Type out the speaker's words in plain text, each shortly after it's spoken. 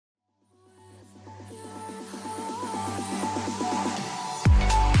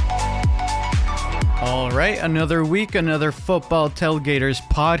right, another week, another Football Tailgaters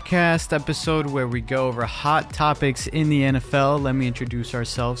podcast episode where we go over hot topics in the NFL. Let me introduce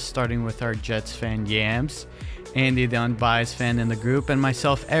ourselves, starting with our Jets fan, Yams, Andy, the unbiased fan in the group, and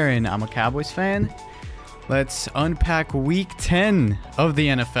myself, Aaron. I'm a Cowboys fan. Let's unpack Week 10 of the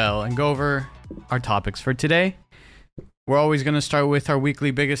NFL and go over our topics for today. We're always going to start with our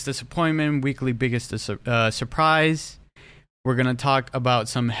weekly biggest disappointment, weekly biggest surprise. We're going to talk about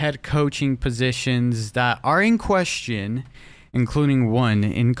some head coaching positions that are in question, including one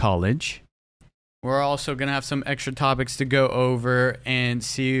in college. We're also going to have some extra topics to go over and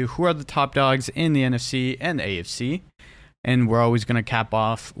see who are the top dogs in the NFC and AFC. And we're always going to cap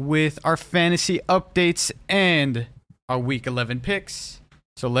off with our fantasy updates and our Week 11 picks.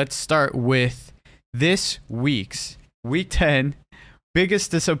 So let's start with this week's Week 10 biggest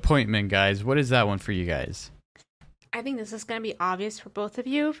disappointment, guys. What is that one for you guys? I think this is going to be obvious for both of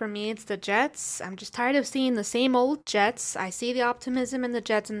you. For me, it's the Jets. I'm just tired of seeing the same old Jets. I see the optimism in the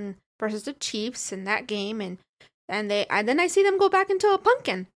Jets versus the Chiefs in that game, and then I see them go back into a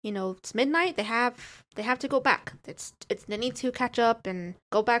pumpkin. You know, it's midnight. They have to go back. It's they need to catch up and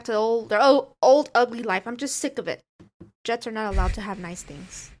go back to their old ugly life. I'm just sick of it. Jets are not allowed to have nice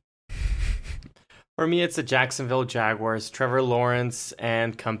things. For me, it's the Jacksonville Jaguars, Trevor Lawrence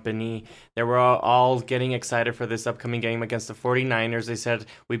and company. They were all getting excited for this upcoming game against the 49ers. They said,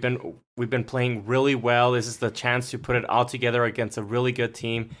 we've been playing really well. This is the chance to put it all together against a really good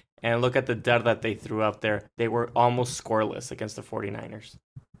team. And look at the dud that they threw out there. They were almost scoreless against the 49ers.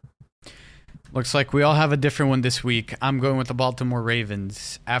 Looks like we all have a different one this week. I'm going with the Baltimore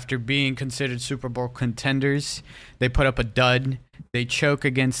Ravens. After being considered Super Bowl contenders, they put up a dud. They choke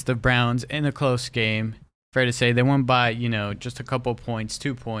against the Browns in a close game. Fair to say, they won by, just a couple points,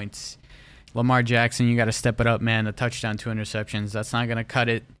 2 points. Lamar Jackson, you got to step it up, man. A touchdown, 2 interceptions. That's not going to cut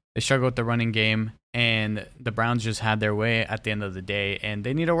it. They struggle with the running game, and the Browns just had their way at the end of the day, and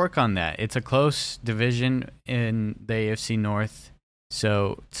they need to work on that. It's a close division in the AFC North,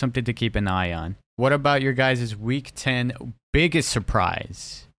 so something to keep an eye on. What about your guys' Week 10 biggest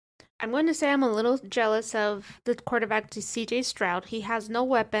surprise? I'm going to say I'm a little jealous of the quarterback, CJ Stroud. He has no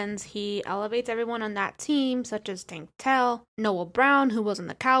weapons. He elevates everyone on that team, such as Tank Tell, Noah Brown, who was in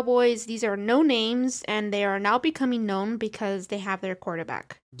the Cowboys. These are no names, and they are now becoming known because they have their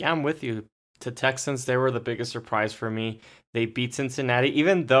quarterback. Yeah, I'm with you. The Texans, they were the biggest surprise for me. They beat Cincinnati,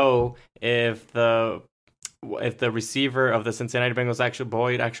 even though if the receiver of the Cincinnati Bengals,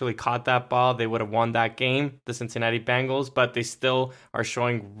 Boyd, actually caught that ball, they would have won that game, the Cincinnati Bengals. But they still are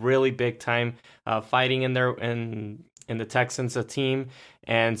showing really big time fighting in the Texans team,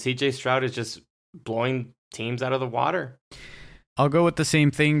 and CJ Stroud is just blowing teams out of the water. I'll go with the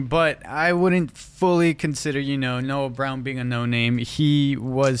same thing, but I wouldn't fully consider, Noah Brown being a no-name. He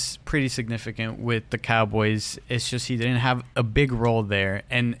was pretty significant with the Cowboys. It's just he didn't have a big role there,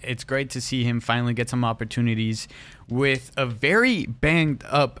 and it's great to see him finally get some opportunities with a very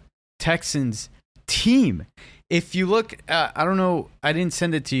banged-up Texans team. If you look, I don't know, I didn't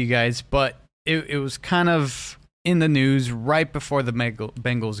send it to you guys, but it was kind of in the news right before the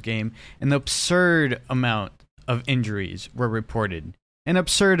Bengals game, an absurd amount of injuries were reported, an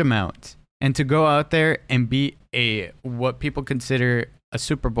absurd amount. And to go out there and be what people consider a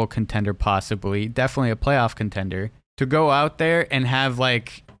Super Bowl contender, possibly, definitely a playoff contender, to go out there and have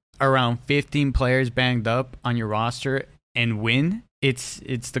like around 15 players banged up on your roster and win, it's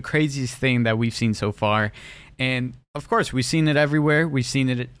the craziest thing that we've seen so far. And of course, we've seen it everywhere. We've seen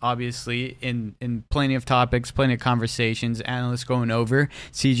it obviously in plenty of topics, plenty of conversations, analysts going over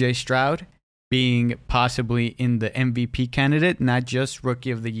CJ Stroud being possibly in the MVP candidate, not just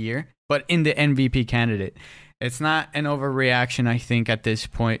Rookie of the Year, but in the MVP candidate. It's not an overreaction, I think, at this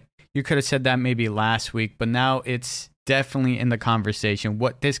point. You could have said that maybe last week, but now it's definitely in the conversation.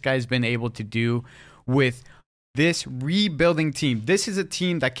 What this guy's been able to do with this rebuilding team. This is a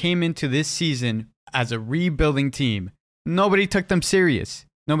team that came into this season as a rebuilding team. Nobody took them serious.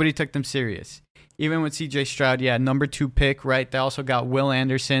 Even with CJ Stroud, number 2 pick, right? They also got Will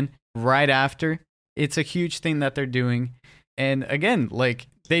Anderson right after. It's a huge thing that they're doing. And again, like,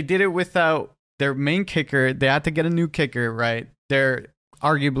 they did it without their main kicker. They had to get a new kicker, right? They're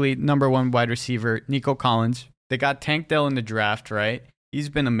arguably number 1 wide receiver, Nico Collins. They got Tank Dell in the draft, right? He's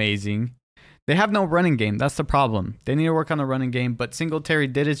been amazing. They have no running game. That's the problem. They need to work on the running game, but Singletary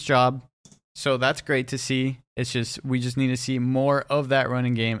did his job. So that's great to see. It's just, we just need to see more of that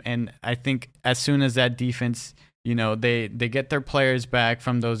running game. And I think as soon as that defense, they get their players back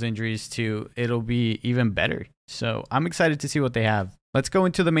from those injuries too, it'll be even better. So I'm excited to see what they have. Let's go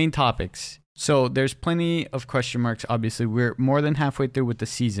into the main topics. So there's plenty of question marks. Obviously, we're more than halfway through with the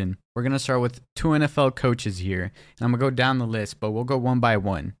season. We're going to start with 2 NFL coaches here. And I'm going to go down the list, but we'll go one by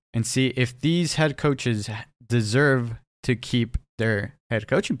one and see if these head coaches deserve to keep their head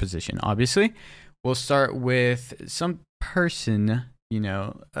coaching position. Obviously, we'll start with some person,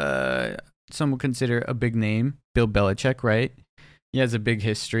 some would consider a big name, Bill Belichick, right? He has a big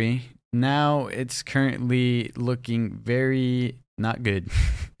history. Now it's currently looking very not good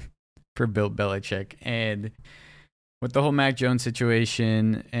for Bill Belichick. And with the whole Mac Jones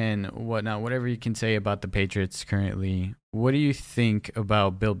situation and whatnot, whatever you can say about the Patriots currently, what do you think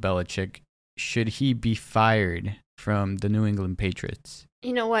about Bill Belichick? Should he be fired from the New England Patriots?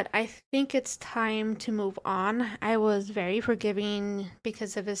 You know what? I think it's time to move on. I was very forgiving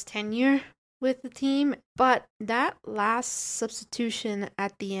because of his tenure with the team, but that last substitution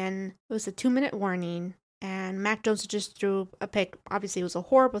at the end, it was a 2-minute warning, and Mac Jones just threw a pick. Obviously, it was a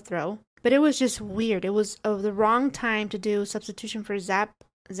horrible throw, but it was just weird. It was the wrong time to do substitution for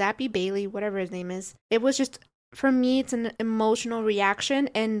Zappy Bailey, whatever his name is. It was just, for me, it's an emotional reaction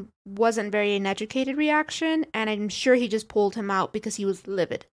and wasn't very an educated reaction, and I'm sure he just pulled him out because he was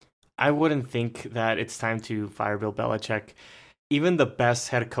livid. I wouldn't think that it's time to fire Bill Belichick. Even the best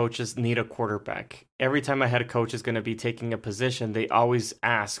head coaches need a quarterback. Every time a head coach is going to be taking a position, they always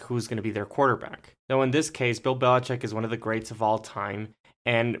ask who's going to be their quarterback. Now, in this case, Bill Belichick is one of the greats of all time,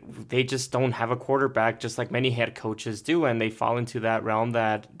 and they just don't have a quarterback, just like many head coaches do, and they fall into that realm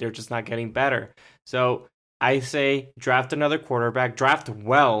that they're just not getting better. So I say draft another quarterback, draft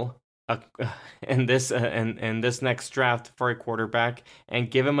well in this next draft for a quarterback, and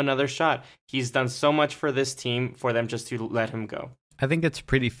give him another shot. He's done so much for this team for them just to let him go. I think it's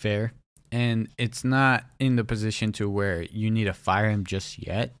pretty fair, and it's not in the position to where you need to fire him just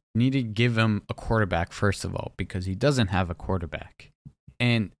yet. You need to give him a quarterback first of all, because he doesn't have a quarterback.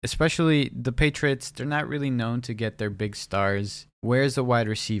 And especially the Patriots, they're not really known to get their big stars. Where's the wide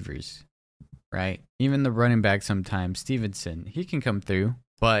receivers, right? Even the running back sometimes, Stevenson, he can come through,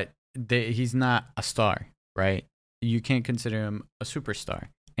 but he's not a star, right? You can't consider him a superstar.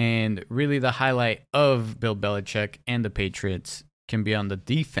 And really the highlight of Bill Belichick and the Patriots can be on the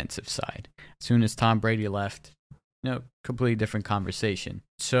defensive side. As soon as Tom Brady left, completely different conversation.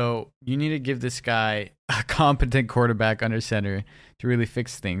 So you need to give this guy a competent quarterback under center to really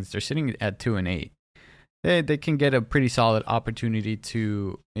fix things. They're sitting at 2-8. They can get a pretty solid opportunity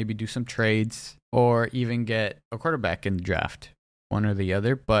to maybe do some trades or even get a quarterback in the draft, one or the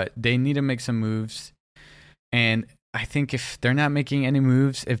other, but they need to make some moves. And I think if they're not making any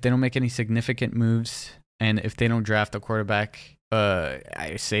moves, if they don't make any significant moves, and if they don't draft a quarterback,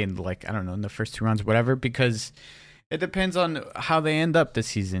 I say in the first 2 rounds, whatever, because it depends on how they end up this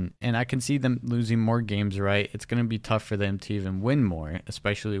season. And I can see them losing more games, right? It's going to be tough for them to even win more,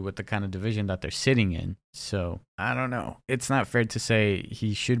 especially with the kind of division that they're sitting in. So I don't know. It's not fair to say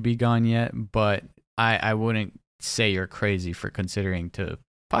he should be gone yet, but I wouldn't say you're crazy for considering to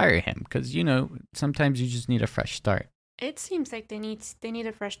fire him, because sometimes you just need a fresh start. It seems like they need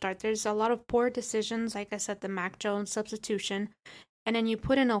a fresh start. There's a lot of poor decisions, like I said, the Mac Jones substitution, and then you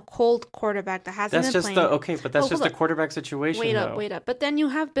put in a cold quarterback that hasn't been playing. That's just a quarterback situation. Wait up. But then you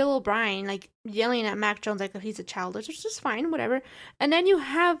have Bill O'Brien yelling at Mac Jones like if he's a child, which is just fine, whatever. And then you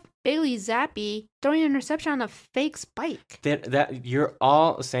have Bailey Zappi throwing an interception on a fake spike. That you're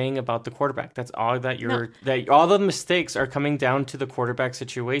all saying about the quarterback. That's all that all the mistakes are coming down to the quarterback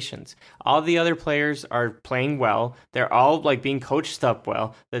situations. All the other players are playing well. They're all being coached up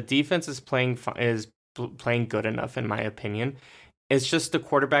well. The defense is playing good enough, in my opinion. It's just the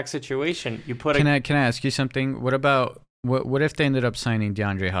quarterback situation. Can I ask you something? What about what if they ended up signing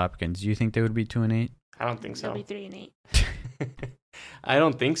DeAndre Hopkins? Do you think they would be 2-8? I don't think so. They'll be 3-8. I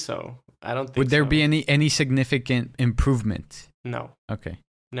don't think so. Would there be any significant improvement? No. Okay.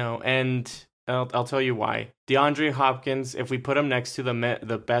 No, and I'll tell you why. DeAndre Hopkins, if we put him next to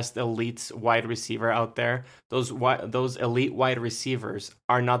the best elite wide receiver out there, those elite wide receivers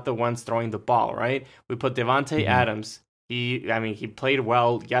are not the ones throwing the ball, right? We put Devontae Adams. He played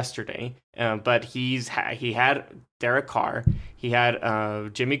well yesterday, but he had Derek Carr, he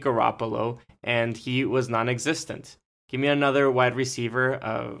had Jimmy Garoppolo, and he was non-existent. Give me another wide receiver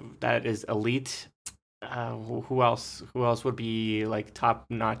that is elite. Who else would be top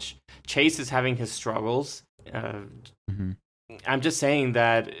notch? Chase is having his struggles. I'm just saying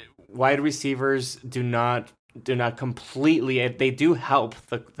that wide receivers do not completely. They do help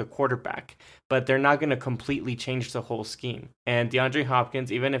the quarterback, but they're not going to completely change the whole scheme. And DeAndre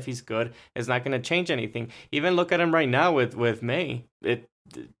Hopkins, even if he's good, is not going to change anything. Even look at him right now with May.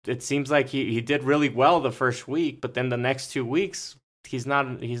 It seems like he did really well the first week, but then the next 2 weeks, he's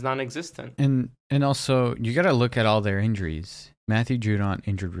non-existent. And also, you got to look at all their injuries. Matthew Judon,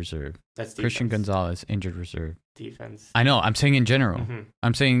 injured reserve. That's defense. Christian Gonzalez, injured reserve. Defense. I know. I'm saying in general. Mm-hmm.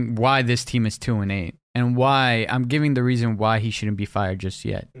 I'm saying why this team is 2-8, and why I'm giving the reason why he shouldn't be fired just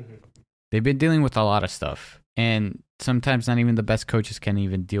yet. Mm-hmm. They've been dealing with a lot of stuff, and sometimes not even the best coaches can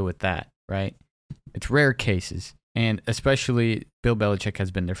even deal with that, right? It's rare cases, and especially Bill Belichick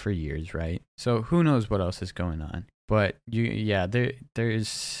has been there for years, right? So who knows what else is going on? But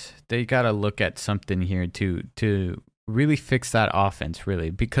they gotta look at something here to really fix that offense, really,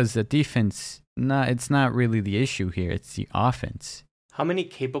 because the defense, it's not really the issue here. It's the offense. How many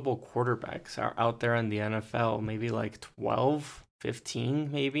capable quarterbacks are out there in the NFL? Maybe like 12,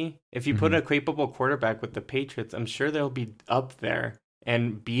 15, maybe. If you put a capable quarterback with the Patriots, I'm sure they'll be up there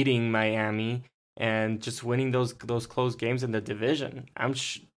and beating Miami and just winning those close games in the division.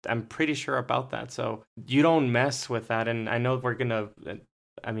 I'm pretty sure about that. So you don't mess with that. And I know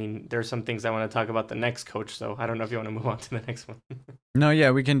there's some things I want to talk about the next coach. So I don't know if you want to move on to the next one. No,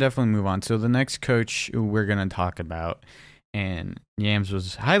 yeah, we can definitely move on. So the next coach we're going to talk about, and Yams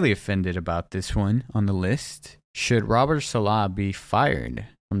was highly offended about this one on the list. Should Robert Saleh be fired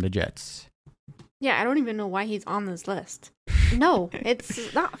from the Jets? Yeah, I don't even know why he's on this list. No,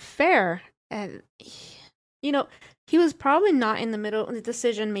 it's not fair. And, he was probably not in the middle of the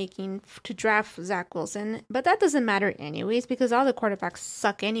decision-making to draft Zach Wilson, but that doesn't matter anyways because all the quarterbacks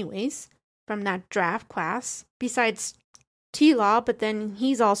suck anyways from that draft class, besides T-Law, but then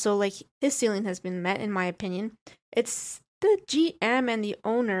he's also, his ceiling has been met, in my opinion. It's the GM and the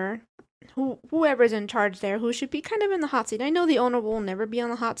owner, whoever's in charge there, who should be kind of in the hot seat. I know the owner will never be on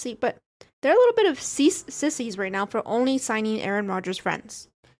the hot seat, but they're a little bit of sissies right now for only signing Aaron Rodgers' friends.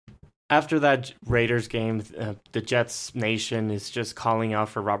 After that Raiders game, the Jets nation is just calling out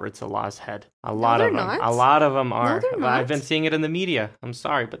for Robert Saleh's head. A lot of them are. No, they're not. I've been seeing it in the media. I'm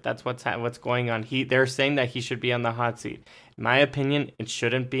sorry, but that's what's going on. They're saying that he should be on the hot seat. In my opinion, it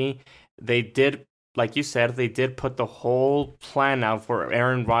shouldn't be. They did, like you said, they did put the whole plan out for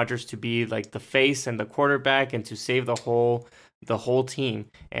Aaron Rodgers to be like the face and the quarterback and to save the whole team.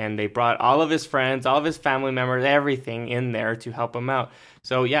 And they brought all of his friends, all of his family members, everything in there to help him out.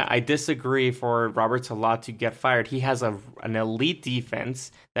 So, yeah, I disagree for Robert Saleh to get fired. He has an elite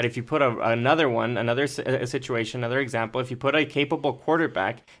defense that if you put another situation, another example, if you put a capable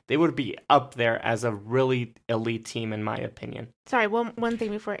quarterback, they would be up there as a really elite team, in my opinion. Sorry, one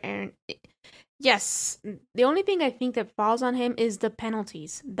thing before Aaron. Yes, the only thing I think that falls on him is the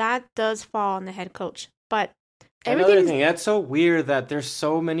penalties. That does fall on the head coach. But another thing, that's so weird that there's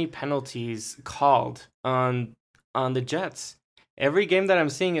so many penalties called on the Jets. Every game that I'm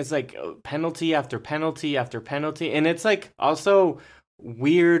seeing is like penalty after penalty after penalty. And it's like also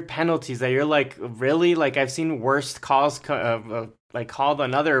weird penalties that you're like, really? Like I've seen worse calls called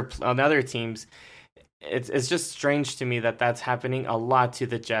on other teams. It's just strange to me that that's happening a lot to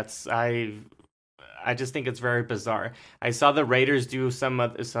the Jets. I just think it's very bizarre. I saw the Raiders do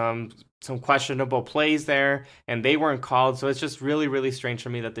some questionable plays there, and they weren't called. So it's just really, really strange for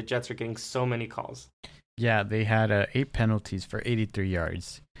me that the Jets are getting so many calls. Yeah, they had 8 penalties for 83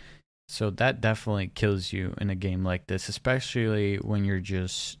 yards. So that definitely kills you in a game like this, especially when you're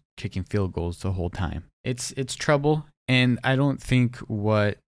just kicking field goals the whole time. It's trouble, and I don't think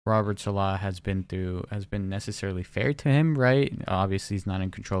what Robert Saleh has been through has been necessarily fair to him, right? Obviously, he's not in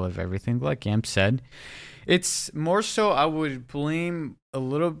control of everything, like Yamp said. It's more so I would blame a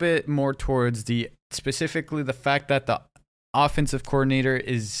little bit more towards specifically the fact that the offensive coordinator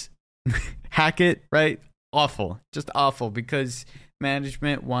is Hackett, right? Awful. Just awful, because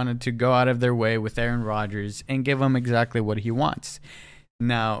management wanted to go out of their way with Aaron Rodgers and give him exactly what he wants.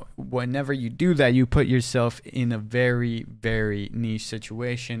 Now, whenever you do that, you put yourself in a very, very niche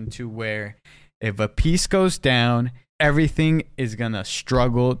situation to where if a piece goes down, everything is going to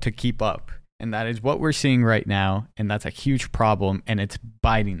struggle to keep up. And that is what we're seeing right now. And that's a huge problem. And it's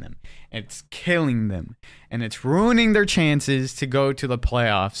biting them. It's killing them. And it's ruining their chances to go to the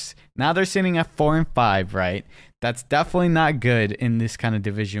playoffs. Now they're sitting at 4-5, right? That's definitely not good in this kind of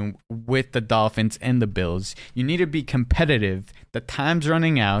division with the Dolphins and the Bills. You need to be competitive. The time's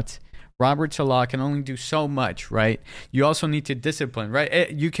running out. Robert Saleh can only do so much, right? You also need to discipline, right?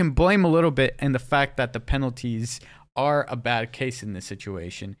 You can blame a little bit in the fact that the penalties are a bad case in this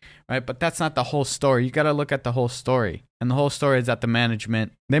situation, right? But that's not the whole story. You got to look at the whole story. And the whole story is that the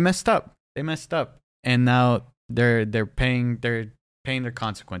management, they messed up. And now they're paying their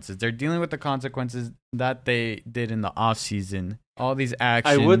consequences. They're dealing with the consequences that they did in the offseason. All these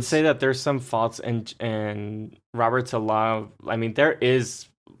actions. I would say that there's some faults in Robert Saleh. I mean, there is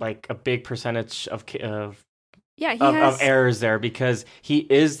like a big percentage of Yeah, of errors there because he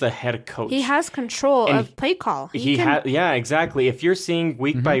is the head coach. He has control of play call. Yeah, exactly. If you're seeing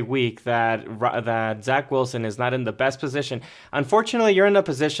week by week that Zach Wilson is not in the best position, unfortunately, you're in a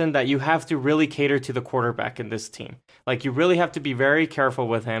position that you have to really cater to the quarterback in this team. Like, you really have to be very careful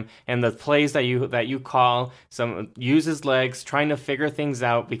with him and the plays that you call. Use his legs, trying to figure things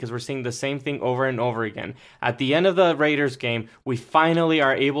out because we're seeing the same thing over and over again. At the end of the Raiders game, we finally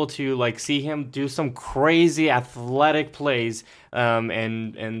are able to see him do some crazy athletic plays,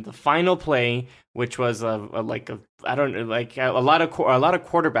 and the final play, which was a lot of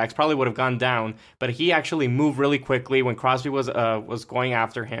quarterbacks probably would have gone down, but he actually moved really quickly when Crosby was going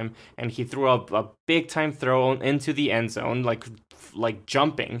after him, and he threw a big time throw into the end zone, like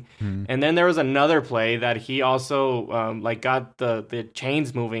jumping. And then there was another play that he also got the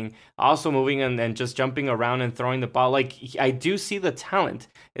chains moving and just jumping around and throwing the ball. I do see the talent.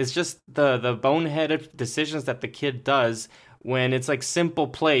 It's just the boneheaded decisions that the kid does when it's simple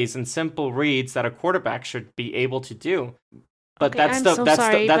plays and simple reads that a quarterback should be able to do. But that's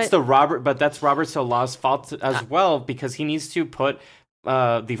Robert Saleh's fault as well, because he needs to put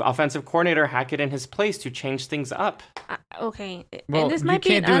the offensive coordinator Hackett in his place to change things up. Okay. Well, and this might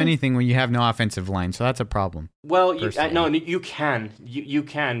you can't do anything when you have no offensive line, so that's a problem. Well, you can. You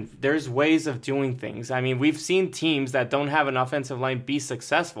can. There's ways of doing things. I mean, we've seen teams that don't have an offensive line be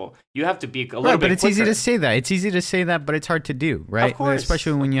successful. You have to be a little bit but it's quicker. Easy to say that. It's easy to say that, but it's hard to do, right? Of course.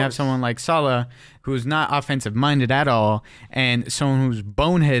 Especially when you have someone like Saleh, who's not offensive-minded at all, and someone who's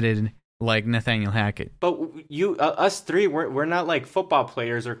boneheaded like Nathaniel Hackett. But us three, we're not like football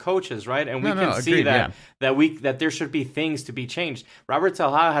players or coaches, right? And we can see that there should be things to be changed. Robert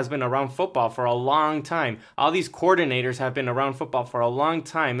Saleh has been around football for a long time. All these coordinators have been around football for a long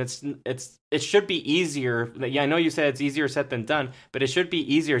time. It should be easier. Yeah, I know you said it's easier said than done, but it should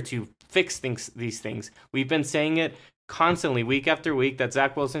be easier to fix these things. We've been saying it constantly, week after week, that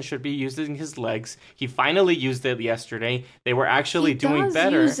Zach Wilson should be using his legs. He finally used it yesterday. They were actually doing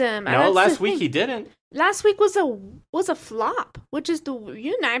better. Use him. No, last week he didn't. Last week was a flop, which is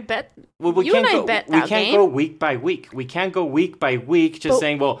you and I bet. Well, we can't go week by week. We can't go week by week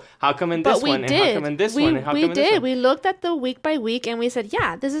saying, well, how come in this one and how come in this one and how come in this one? We looked at the week by week and we said,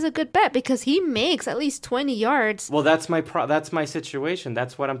 yeah, this is a good bet because he makes at least 20 yards. Well, that's my situation.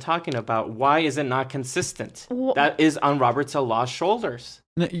 That's what I'm talking about. Why is it not consistent? That is on Robert Saleh's shoulders.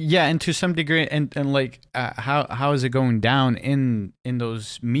 Yeah, and to some degree, and how is it going down in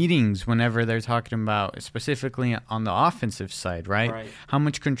those meetings whenever they're talking about specifically on the offensive side, right? How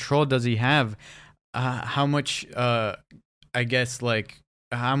much control does he have? How much, how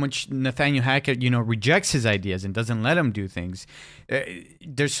much Nathaniel Hackett, rejects his ideas and doesn't let him do things.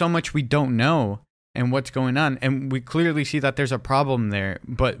 There's so much we don't know and what's going on, and we clearly see that there's a problem there,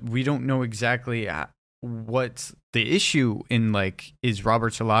 but we don't know exactly what's the issue in is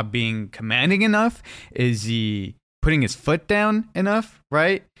Robert Saleh being commanding enough? Is he putting his foot down enough,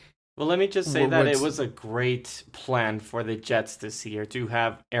 right? Well, let me just say that it was a great plan for the Jets this year to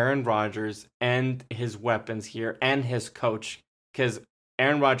have Aaron Rodgers and his weapons here and his coach, because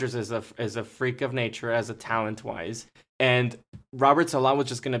Aaron Rodgers is a freak of nature as a talent-wise, and Robert Saleh was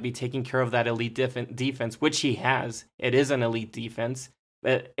just going to be taking care of that elite defense, which he has. It is an elite defense.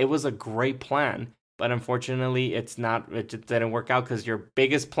 It was a great plan. But unfortunately, it just didn't work out because your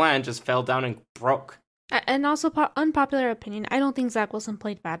biggest plan just fell down and broke. And also, unpopular opinion, I don't think Zach Wilson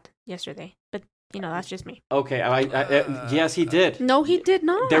played bad yesterday. But, that's just me. Okay, yes, he did. No, he did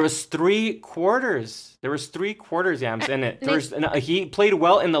not. There was 3 quarters. Yams, in it. He played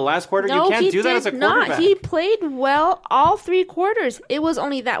well in the last quarter. No, you can't do that as a quarterback. Not. He played well all 3 quarters. It was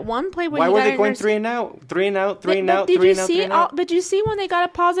only that one play where Why were they going 3 and out? 3 and out, 3 and out, 3 and out, 3 and out? But did you see when they got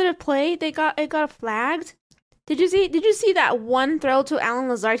a positive play, it got flagged? Did you see that one throw to Alan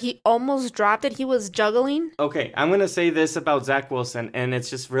Lazard? He almost dropped it. He was juggling. Okay, I'm going to say this about Zach Wilson, and it's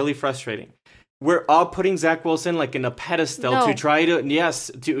just really frustrating. We're all putting Zach Wilson in a pedestal to try to,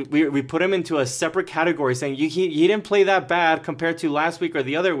 we put him into a separate category saying he didn't play that bad compared to last week or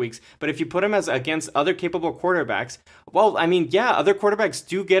the other weeks. But if you put him against other capable quarterbacks, well, I mean, yeah, other quarterbacks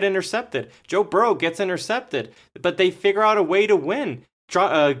do get intercepted. Joe Burrow gets intercepted, but they figure out a way to win.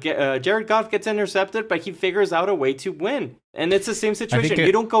 Jared Goff gets intercepted, but he figures out a way to win. And it's the same situation.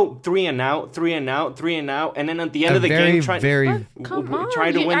 You don't go 3 and out, 3 and out, 3 and out, and then at the end of the game try to win the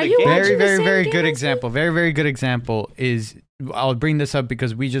game. Very good example. Very, very good example is, I'll bring this up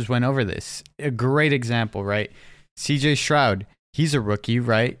because we just went over this. A great example, right? CJ Stroud, he's a rookie,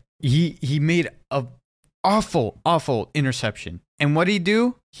 right? He made a awful interception. And what did he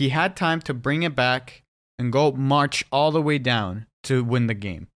do? He had time to bring it back and go march all the way down to win the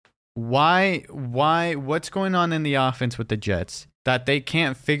game. What's going on in the offense with the Jets that they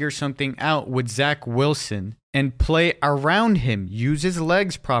can't figure something out with Zach Wilson and play around him? Use his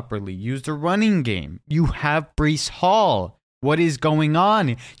legs properly. Use the running game. You have Breece Hall. What is going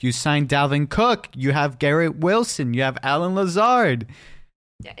on? You signed Dalvin Cook. You have Garrett Wilson. You have Alan Lazard.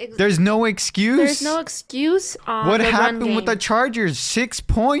 There's no excuse. There's no excuse on what the happened run game. with the Chargers? 6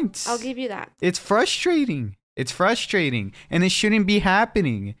 points. I'll give you that. It's frustrating. It's frustrating, and it shouldn't be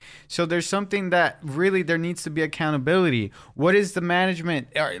happening. So there's something that really there needs to be accountability. What is the management?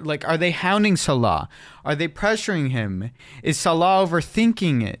 Are they hounding Saleh? Are they pressuring him? Is Saleh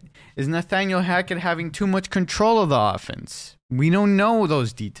overthinking it? Is Nathaniel Hackett having too much control of the offense? We don't know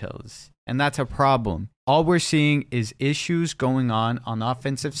those details, and that's a problem. All we're seeing is issues going on the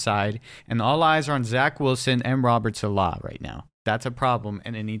offensive side, and all eyes are on Zach Wilson and Robert Saleh right now. That's a problem,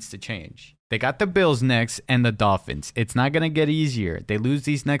 and it needs to change. They got the Bills next and the Dolphins. It's not going to get easier. They lose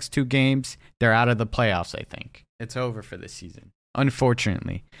these next 2 games, they're out of the playoffs, I think. It's over for this season.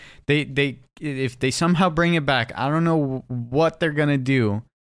 Unfortunately. If they somehow bring it back, I don't know what they're going to do,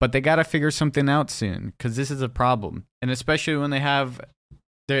 but they got to figure something out soon because this is a problem. And especially when they have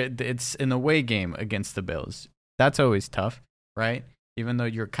it's an away game against the Bills. That's always tough, right? Even though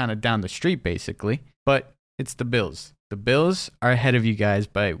you're kind of down the street, basically. But it's the Bills. The Bills are ahead of you guys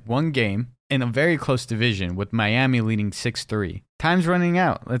by 1 game in a very close division with Miami leading 6-3. Time's running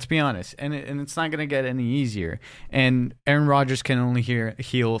out, let's be honest. And it's not going to get any easier. And Aaron Rodgers can only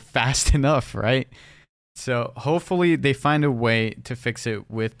heal fast enough, right? So hopefully they find a way to fix it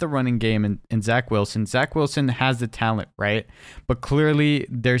with the running game and Zach Wilson. Zach Wilson has the talent, right? But clearly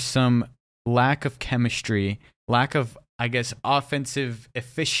there's some lack of chemistry, lack of, I guess, offensive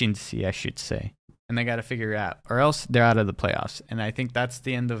efficiency, I should say. And they got to figure it out, or else they're out of the playoffs. And I think that's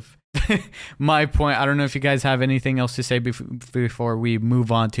the end of my point. I don't know if you guys have anything else to say before we move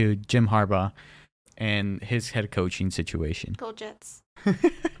on to Jim Harbaugh and his head coaching situation. Go Jets.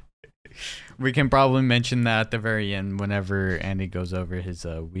 We can probably mention that at the very end whenever Andy goes over his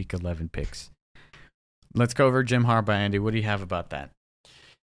Week 11 picks. Let's go over Jim Harbaugh, Andy. What do you have about that?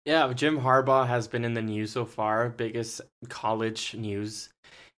 Yeah, Jim Harbaugh has been in the news so far, biggest college news.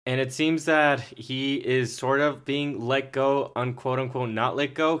 And it seems that he is sort of being let go, unquote unquote, not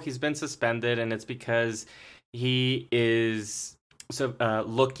let go. He's been suspended, and it's because he is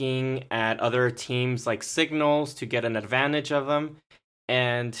looking at other teams like signals to get an advantage of them.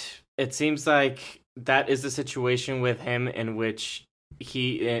 And it seems like that is the situation with him in which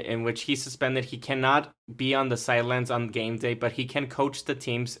he's suspended. He cannot be on the sidelines on game day, but he can coach the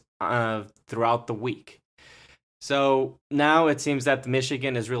teams throughout the week. So now it seems that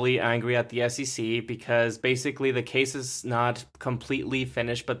Michigan is really angry at the SEC because basically the case is not completely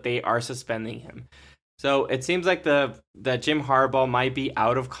finished, but they are suspending him. So it seems like that Jim Harbaugh might be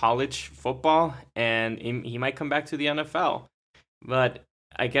out of college football and he might come back to the NFL. But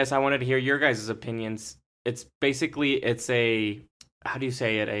I guess I wanted to hear your guys' opinions. It's basically, how do you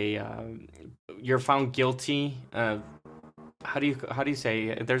say it? You're found guilty. How do you say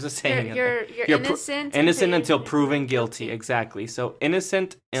it? There's a saying. You're innocent. Innocent until proven guilty. Exactly. So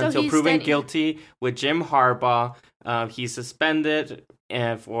innocent until proven guilty with Jim Harbaugh. He's suspended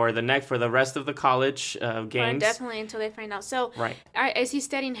for the rest of the college games. Definitely until they find out. So right. Is he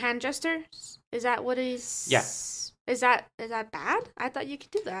studying hand gestures? Is that what he's? Yeah. Is that bad? I thought you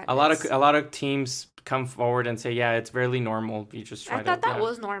could do that. A lot of teams come forward and say, yeah, it's really normal. You just try. I thought that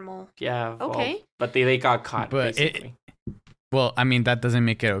was normal. Yeah. Okay. Well, but they got caught. But basically. Well, I mean, that doesn't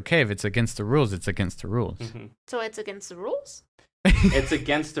make it okay. If it's against the rules, it's against the rules. Mm-hmm. So it's against the rules? It's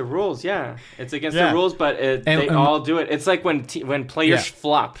against the rules, yeah. It's against the rules, but they all do it. It's like when players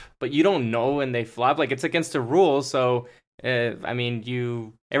flop, but you don't know when they flop. Like, it's against the rules, so,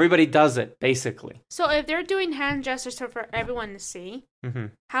 everybody does it, basically. So if they're doing hand gestures for everyone to see, mm-hmm.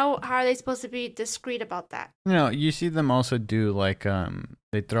 how are they supposed to be discreet about that? You see them also do, like,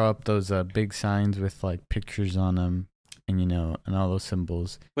 they throw up those big signs with, like, pictures on them. And and all those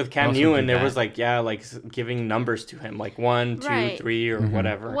symbols. With Cam Newton, there was like giving numbers to him, like 1, 2, 3, or mm-hmm.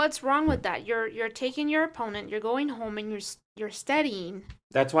 whatever. What's wrong with that? You're taking your opponent, you're going home, and you're studying.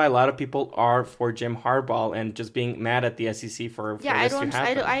 That's why a lot of people are for Jim Harbaugh and just being mad at the SEC for this to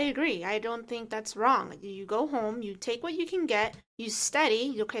happen. I agree. I don't think that's wrong. You go home, you take what you can get, you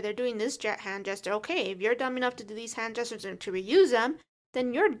study. Okay, they're doing this hand gesture. Okay, if you're dumb enough to do these hand gestures and to reuse them,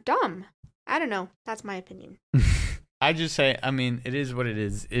 then you're dumb. I don't know. That's my opinion. I just say, it is what it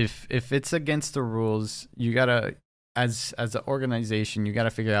is. If it's against the rules, you gotta, as an organization, you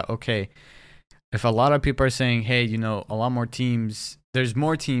gotta figure out, okay, if a lot of people are saying, hey, a lot more teams, there's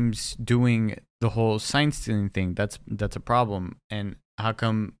more teams doing the whole sign stealing thing, that's a problem. And how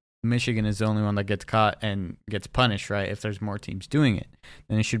come Michigan is the only one that gets caught and gets punished, right? If there's more teams doing it,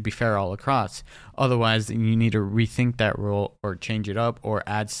 then it should be fair all across. Otherwise, then you need to rethink that rule or change it up or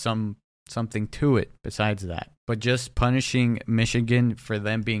add something to it besides that. But just punishing Michigan for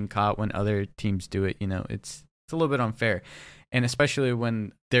them being caught when other teams do it, it's a little bit unfair. And especially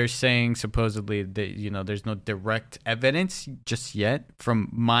when they're saying supposedly that, there's no direct evidence just yet from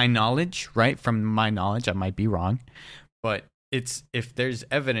my knowledge, right? From my knowledge, I might be wrong. But if there's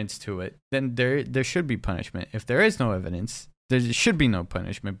evidence to it, then there should be punishment. If there is no evidence, there should be no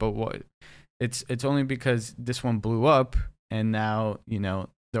punishment. But it's only because this one blew up and now,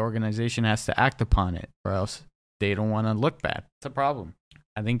 the organization has to act upon it or else they don't want to look bad. It's a problem.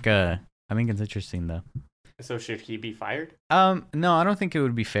 I think it's interesting though. So should he be fired? No, I don't think it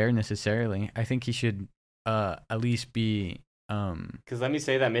would be fair necessarily. I think he should at least be because let me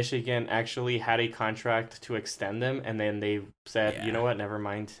say that Michigan actually had a contract to extend them, and then they said, you know what, never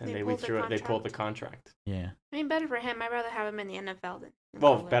mind, and they withdrew it. They pulled the contract. Yeah. I mean, better for him. I'd rather have him in the NFL than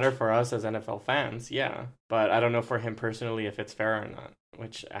college. Better for us as NFL fans, yeah. But I don't know for him personally if it's fair or not,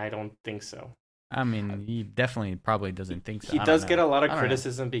 which I don't think so. I mean, he definitely probably doesn't think so. He does get a lot of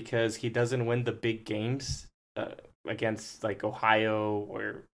criticism because he doesn't win the big games against like Ohio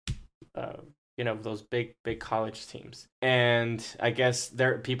or those big college teams. And I guess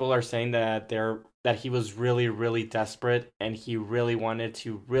people are saying that he was really, really desperate and he really wanted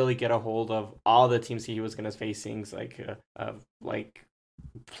to really get a hold of all the teams he was going to facing, like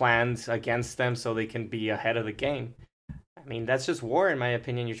plans against them so they can be ahead of the game. I mean, that's just war, in my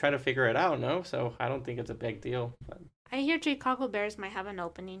opinion. You try to figure it out, no? So I don't think it's a big deal. But I hear Chicago Bears might have an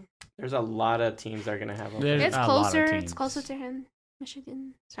opening. There's a lot of teams that are going to have openings. It's closer. It's closer to him.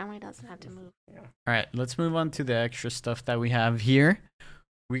 Michigan. Family doesn't have to move. Yeah. All right, let's move on to the extra stuff that we have here.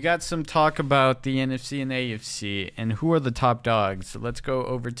 We got some talk about the NFC and AFC and who are the top dogs. So let's go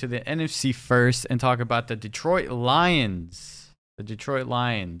over to the NFC first and talk about the Detroit Lions. The Detroit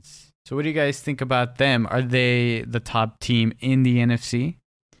Lions. So what do you guys think about them? Are they the top team in the NFC?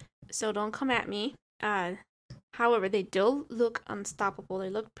 So don't come at me. However, they do look unstoppable. They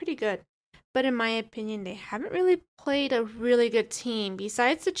look pretty good. But in my opinion, they haven't really played a really good team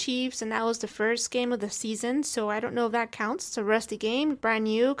besides the Chiefs, and that was the first game of the season, so I don't know if that counts. It's a rusty game, brand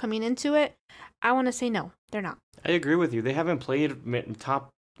new, coming into it. I want to say no, they're not. I agree with you. They haven't played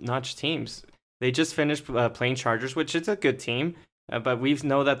top-notch teams. They just finished playing Chargers, which is a good team, but we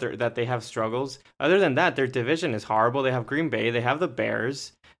know that they have struggles. Other than that, their division is horrible. They have Green Bay, they have the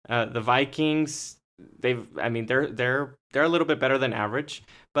Bears, the Vikings. They're a little bit better than average,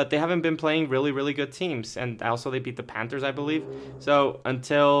 but they haven't been playing really, really good teams. And also they beat the Panthers, I believe. So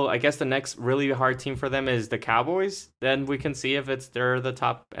until I guess the next really hard team for them is the Cowboys, then we can see if they're the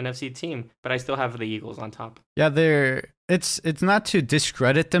top NFC team. But I still have the Eagles on top. Yeah, it's not to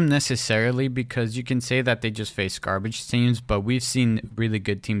discredit them necessarily because you can say that they just face garbage teams, but we've seen really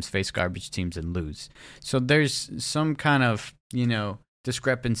good teams face garbage teams and lose. So there's some kind of,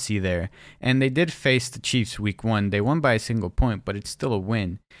 discrepancy there. And they did face the Chiefs week 1. They won by a single point, but it's still a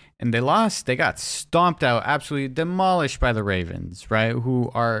win. And they lost. They got stomped out, absolutely demolished by the Ravens, right?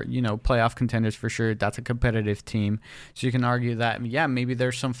 Who are, playoff contenders for sure. That's a competitive team. So you can argue that, yeah, maybe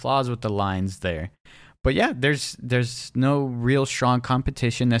there's some flaws with the Lions there. But yeah, there's no real strong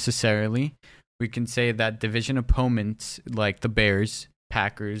competition necessarily. We can say that division opponents like the Bears,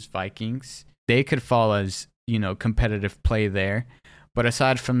 Packers, Vikings, they could fall as, competitive play there. But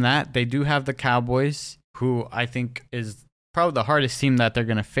aside from that, they do have the Cowboys, who I think is probably the hardest team that they're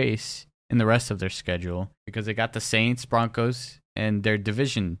going to face in the rest of their schedule because they got the Saints, Broncos, and their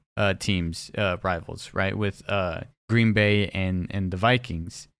division teams, rivals, right, with Green Bay and the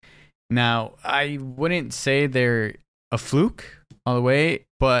Vikings. Now, I wouldn't say they're a fluke all the way,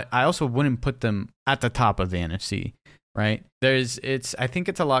 but I also wouldn't put them at the top of the NFC, right? I think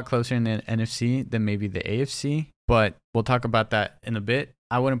it's a lot closer in the NFC than maybe the AFC. But we'll talk about that in a bit.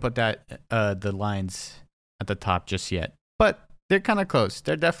 I wouldn't put the Lions at the top just yet. But they're kind of close.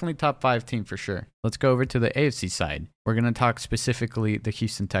 They're definitely top 5 team for sure. Let's go over to the AFC side. We're going to talk specifically the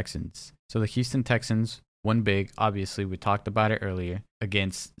Houston Texans. So the Houston Texans won big. Obviously, we talked about it earlier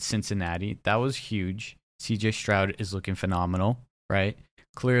against Cincinnati. That was huge. CJ Stroud is looking phenomenal, right?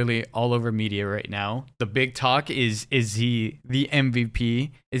 Clearly all over media right now. The big talk is he the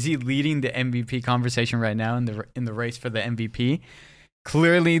MVP? Is he leading the MVP conversation right now in the race for the MVP?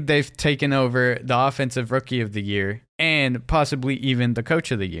 Clearly they've taken over the offensive rookie of the year and possibly even the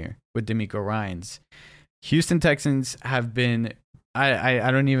coach of the year with DeMeco Ryans. Houston Texans have been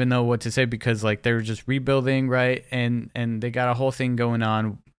I don't even know what to say because like they were just rebuilding, right? And they got a whole thing going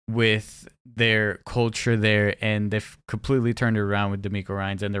on with their culture there, and they've completely turned it around with D'Amico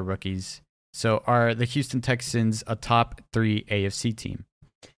Ryans and their rookies. So are the Houston Texans a top 3 AFC team?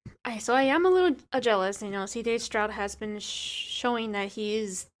 So I am a little jealous. CJ Stroud has been showing that he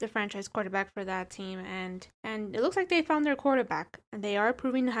is the franchise quarterback for that team, and it looks like they found their quarterback. And they are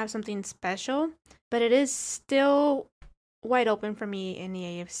proving to have something special, but it is still wide open for me in the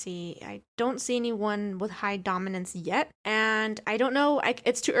AFC. I don't see anyone with high dominance yet, and I don't know.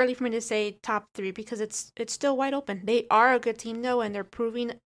 It's too early for me to say top 3 because it's still wide open. They are a good team though, and they're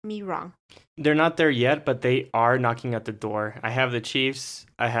proving me wrong. They're not there yet, but they are knocking at the door. I have the Chiefs,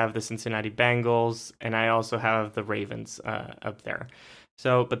 I have the Cincinnati Bengals, and I also have the Ravens up there.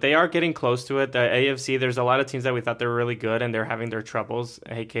 So, but they are getting close to it. The AFC, there's a lot of teams that we thought they were really good, and they're having their troubles,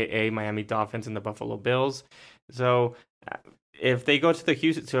 aka Miami Dolphins and the Buffalo Bills. So, if they go to the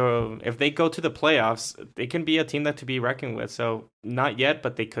playoffs, they can be a team that to be reckoned with. So, not yet,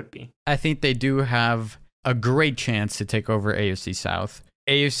 but they could be. I think they do have a great chance to take over AFC South.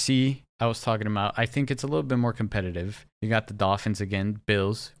 AFC, I was talking about, I think it's a little bit more competitive. You got the Dolphins again,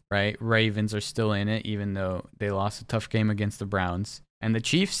 Bills, right? Ravens are still in it, even though they lost a tough game against the Browns. And the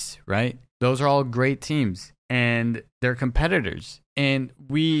Chiefs, right? Those are all great teams, and they're competitors. And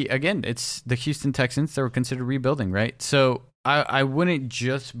it's the Houston Texans that were considered rebuilding, right? So I wouldn't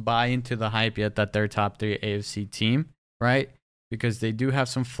just buy into the hype yet that they're top 3 AFC team, right? Because they do have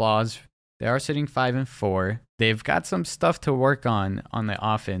some flaws. They are sitting 5-4. They've got some stuff to work on the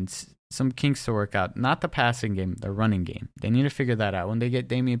offense, some kinks to work out. Not the passing game, the running game. They need to figure that out. When they get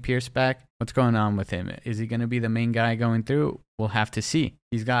Dameon Pierce back, what's going on with him? Is he going to be the main guy going through? We'll have to see.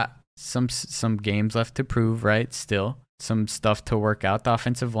 He's got some games left to prove, right? Still, some stuff to work out. The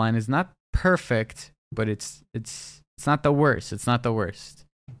offensive line is not perfect, but it's not the worst. It's not the worst.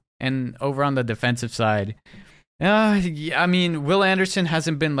 And over on the defensive side, I mean, Will Anderson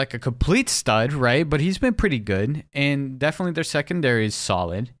hasn't been like a complete stud, right? But he's been pretty good, and definitely their secondary is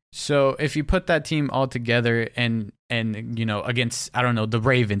solid. So if you put that team all together and against, I don't know, the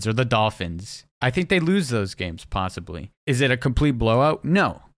Ravens or the Dolphins, I think they lose those games possibly. Is it a complete blowout?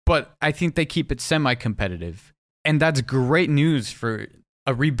 No, but I think they keep it semi-competitive, and that's great news for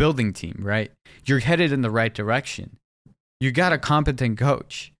a rebuilding team, right? You're headed in the right direction. You got a competent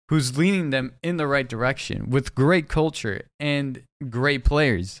coach who's leading them in the right direction with great culture and great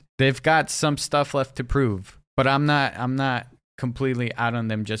players. They've got some stuff left to prove, but I'm not completely out on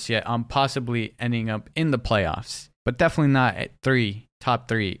them just yet. I'm possibly ending up in the playoffs, but definitely not at top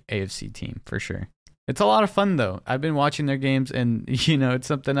 3 AFC team for sure. It's a lot of fun though. I've been watching their games, and it's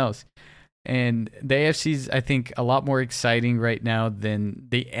something else. And the AFC's, I think, a lot more exciting right now than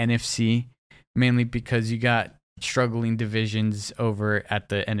the NFC, mainly because you got struggling divisions over at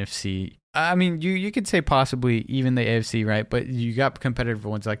the NFC. I mean, you could say possibly even the AFC, right? But you got competitive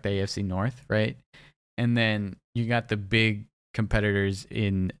ones like the AFC North, right? And then you got the big competitors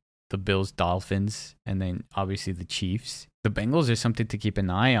in the Bills, Dolphins, and then obviously the Chiefs. The Bengals are something to keep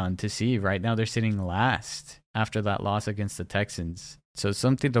an eye on to see. Right now they're sitting last after that loss against the Texans. So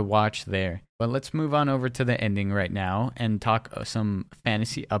something to watch there. But let's move on over to the ending right now and talk some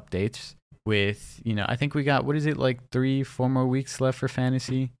fantasy updates. With, I think we got, 3-4 more weeks left for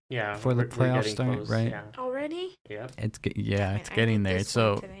fantasy? Yeah. For the playoffs start, close, right? Yeah. Already? Yep. It's getting there.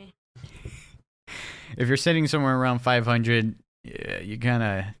 So if you're sitting somewhere around 500, you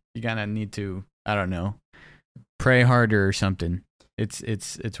gotta need to, I don't know, pray harder or something.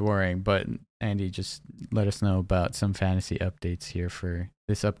 It's worrying. But Andy, just let us know about some fantasy updates here for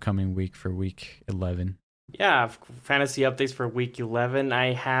this upcoming week for week 11. Yeah, fantasy updates for week 11.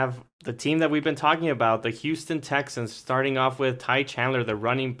 I have the team that we've been talking about, the Houston Texans, starting off with Ty Chandler, the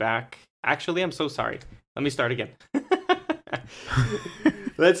running back. Actually, I'm so sorry. Let me start again.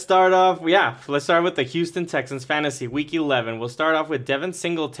 Let's start with the Houston Texans fantasy week 11. We'll start off with Devin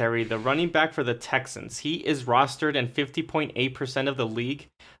Singletary, the running back for the Texans. He is rostered in 50.8% of the league.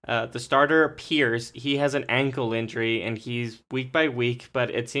 The starter Pierce, he has an ankle injury, and he's week by week,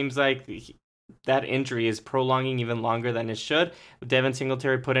 but it seems like that injury is prolonging even longer than it should. Devin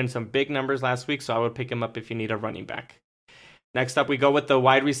Singletary put in some big numbers last week, so I would pick him up if you need a running back. Next up, we go with the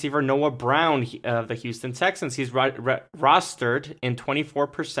wide receiver Noah Brown of the Houston Texans. He's rostered in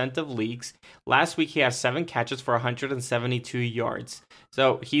 24% of leagues. Last week, he had 7 catches for 172 yards.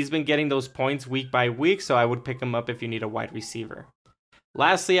 So he's been getting those points week by week, so I would pick him up if you need a wide receiver.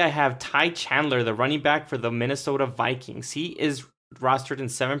 Lastly, I have Ty Chandler, the running back for the Minnesota Vikings. He is rostered in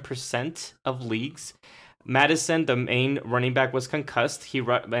 7% of leagues. Madison, the main running back, was concussed.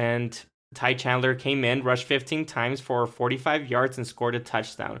 And Ty Chandler came in, rushed 15 times for 45 yards and scored a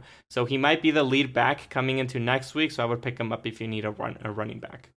touchdown. So he might be the lead back coming into next week. So I would pick him up if you need a running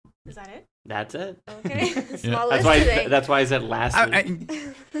back. Is that it? That's it. Okay. Small That's list why. today. That's why I said last week.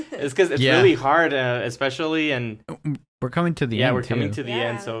 It's because it's really hard, especially and we're coming to the end. Yeah, we're coming to the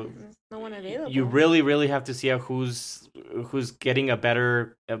end. So there's no one available. you really, really have to see out who's getting a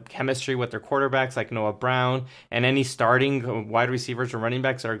better chemistry with their quarterbacks, like Noah Brown, and any starting wide receivers or running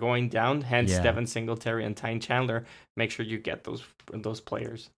backs are going down. Hence, Devin Singletary and Ty Chandler. Make sure you get those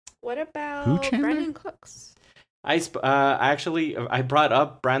players. What about Brandon Cooks? I brought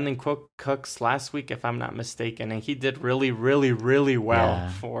up Brandon Cooks last week, if I'm not mistaken, and he did really, really, really well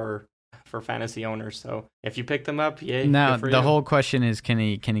for fantasy owners. So if you picked him up, Now the whole question is, can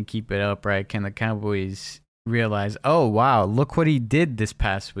he keep it up? Right? Can the Cowboys realize, oh wow, look what he did this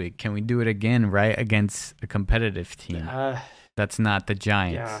past week? Can we do it again? Right, against a competitive team that's not the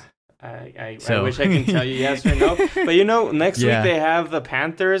Giants. Yeah. I wish I can tell you yes or no. But next week they have the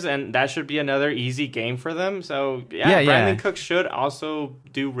Panthers, and that should be another easy game for them. So Brandon Cooks should also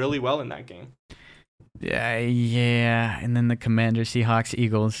do really well in that game. Yeah. And then the Commanders, Seahawks,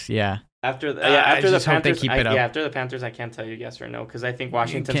 Eagles. Yeah. After the Panthers, I can't tell you yes or no because I think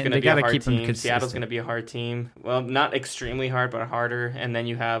Washington's going to be a hard team. Seattle's going to be a hard team. Well, not extremely hard, but harder. And then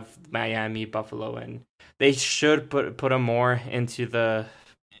you have Miami, Buffalo, and they should put them more into the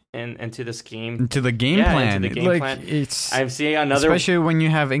scheme, into the game plan. It's I've seen another, especially when you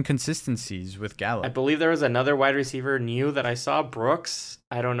have inconsistencies with Gallup. I believe there was another wide receiver new that I saw, Brooks.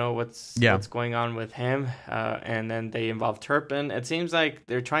 I don't know what's going on with him. And then they involved Turpin. It seems like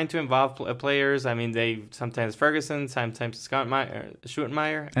they're trying to involve players. I mean, they sometimes Ferguson, sometimes Scott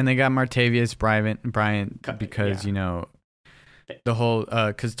Schuttenmeyer, and they got Martavius Bryant because the whole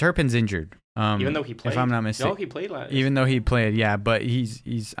because Turpin's injured. Even though he played, if I'm not mistaken, he played last. Even though he played, but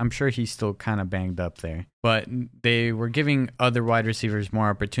he's I'm sure he's still kind of banged up there. But they were giving other wide receivers more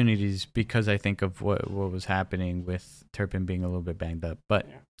opportunities because I think of what was happening with Turpin being a little bit banged up. But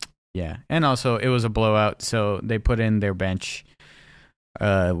and also it was a blowout, so they put in their bench.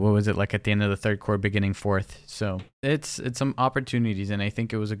 What was it like at the end of the third quarter, beginning fourth? So it's some opportunities, and I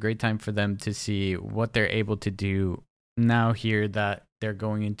think it was a great time for them to see what they're able to do now here that they're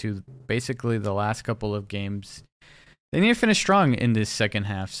going into basically the last couple of games. They need to finish strong in this second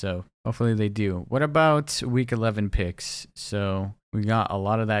half, so hopefully they do. What about Week 11 picks? So we got a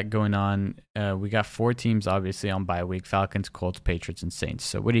lot of that going on. We got 4 teams, obviously, on bye week: Falcons, Colts, Patriots, and Saints.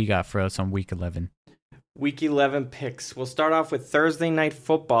 So what do you got for us on Week 11? Week 11 picks. We'll start off with Thursday Night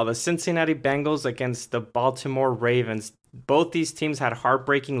Football. The Cincinnati Bengals against the Baltimore Ravens. Both these teams had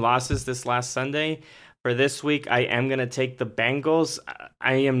heartbreaking losses this last Sunday. For this week, I am going to take the Bengals.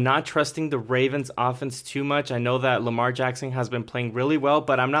 I am not trusting the Ravens offense too much. I know that Lamar Jackson has been playing really well,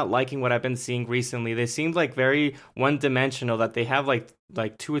 but I'm not liking what I've been seeing recently. They seem like very one-dimensional, that they have like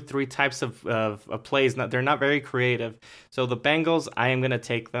 2 or 3 types of plays. They're not very creative. So the Bengals, I am going to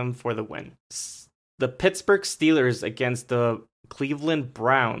take them for the win. The Pittsburgh Steelers against the Cleveland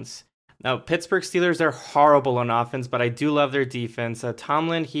Browns. Now, Pittsburgh Steelers are horrible on offense, but I do love their defense.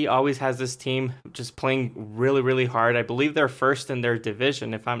 Tomlin, he always has this team just playing really, really hard. I believe they're first in their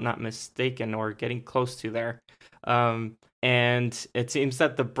division, if I'm not mistaken, or getting close to there. And it seems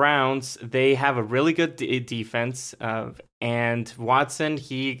that the Browns, they have a really good defense. And Watson,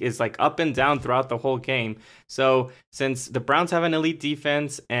 he is like up and down throughout the whole game. So since the Browns have an elite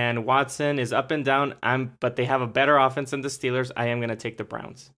defense and Watson is up and down, but they have a better offense than the Steelers, I am going to take the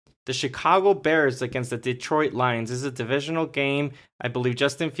Browns. The Chicago Bears against the Detroit Lions. This is a divisional game. I believe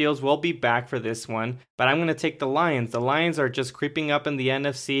Justin Fields will be back for this one, but I'm going to take the Lions. The Lions are just creeping up in the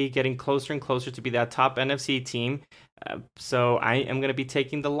NFC, getting closer and closer to be that top NFC team. So I am going to be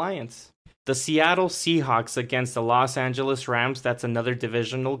taking the Lions. The Seattle Seahawks against the Los Angeles Rams. That's another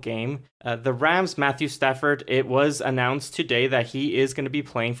divisional game. The Rams, Matthew Stafford, it was announced today that he is going to be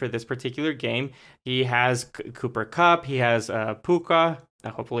playing for this particular game. He has Cooper Kupp. He has Puka.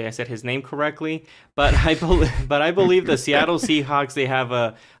 Hopefully I said his name correctly, but I believe the Seattle Seahawks, they have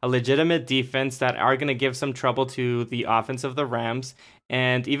a legitimate defense that are going to give some trouble to the offense of the Rams.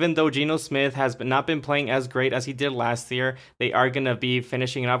 And even though Geno Smith has not been playing as great as he did last year, they are going to be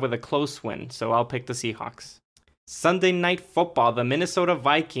finishing it up with a close win. So I'll pick the Seahawks. Sunday Night Football, the Minnesota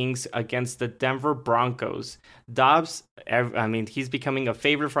Vikings against the Denver Broncos. Dobbs, I mean, he's becoming a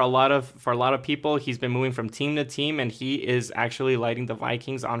favorite for a lot of people. He's been moving from team to team, and he is actually lighting the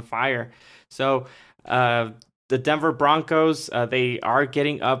Vikings on fire. So the Denver Broncos, they are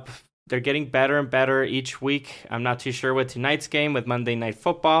getting up. They're getting better and better each week. I'm not too sure with tonight's game, with Monday Night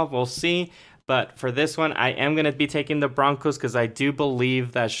Football. We'll see. But for this one, I am going to be taking the Broncos because I do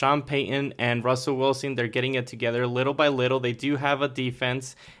believe that Sean Payton and Russell Wilson, they're getting it together little by little. They do have a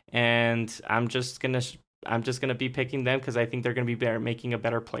defense, and I'm just gonna be picking them because I think they're gonna be making a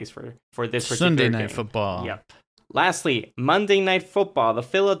better place for this particular Sunday Night game. Football. Yep. Lastly, Monday Night Football, the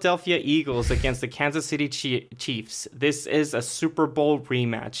Philadelphia Eagles against the Kansas City Chiefs. This is a Super Bowl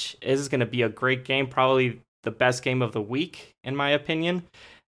rematch. This is going to be a great game, probably the best game of the week, in my opinion.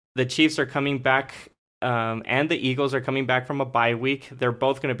 The Chiefs are coming back, and the Eagles are coming back from a bye week. They're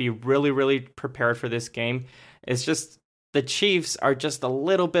both going to be really, really prepared for this game. It's just the Chiefs are just a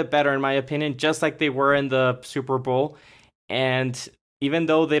little bit better, in my opinion, just like they were in the Super Bowl. And even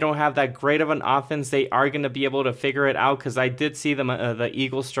though they don't have that great of an offense, they are going to be able to figure it out because I did see them the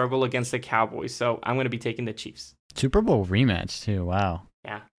Eagles struggle against the Cowboys. So I'm going to be taking the Chiefs. Super Bowl rematch, too. Wow.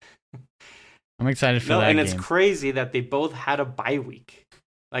 Yeah. I'm excited for that and game. it's crazy that they both had a bye week.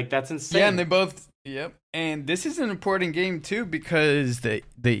 Like, that's insane. Yeah, and they both... Yep. And this is an important game, too, because the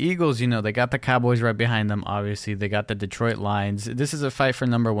Eagles, they got the Cowboys right behind them, obviously. They got the Detroit Lions. This is a fight for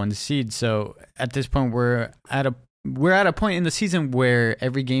number 1 seed. So at this point, we're at a point in the season where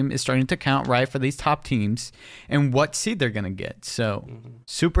every game is starting to count, right, for these top teams and what seed they're going to get. So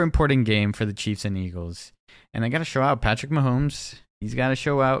super important game for the Chiefs and Eagles. And I got to show out Patrick Mahomes. He's got to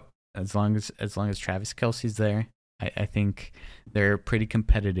show out as long as Travis Kelce's there. I think they're pretty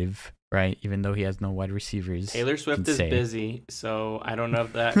competitive, right, even though he has no wide receivers. Taylor Swift is busy, so I don't know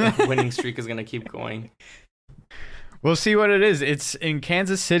if that winning streak is going to keep going. We'll see what it is. It's in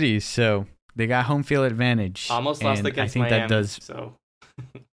Kansas City, so they got home field advantage. Almost lost against Miami. That does. So.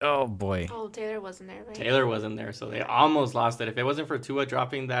 Oh boy. Oh, Taylor wasn't there, right? Taylor wasn't there, so they almost lost it. If it wasn't for Tua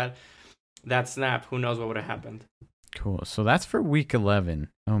dropping that snap, who knows what would have happened? Cool. So that's for Week 11.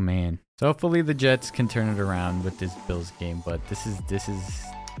 Oh man. So hopefully the Jets can turn it around with this Bills game. But this is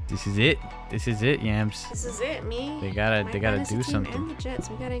it. This is it, Yams. This is it. They gotta do something. And the Jets,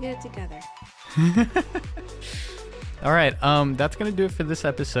 we gotta get it together. All right, that's going to do it for this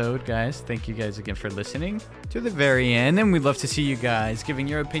episode, guys. Thank you guys again for listening to the very end, and we'd love to see you guys giving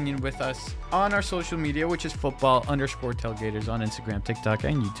your opinion with us on our social media, which is football_tailgaters on Instagram, TikTok,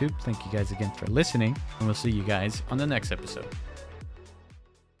 and YouTube. Thank you guys again for listening, and we'll see you guys on the next episode.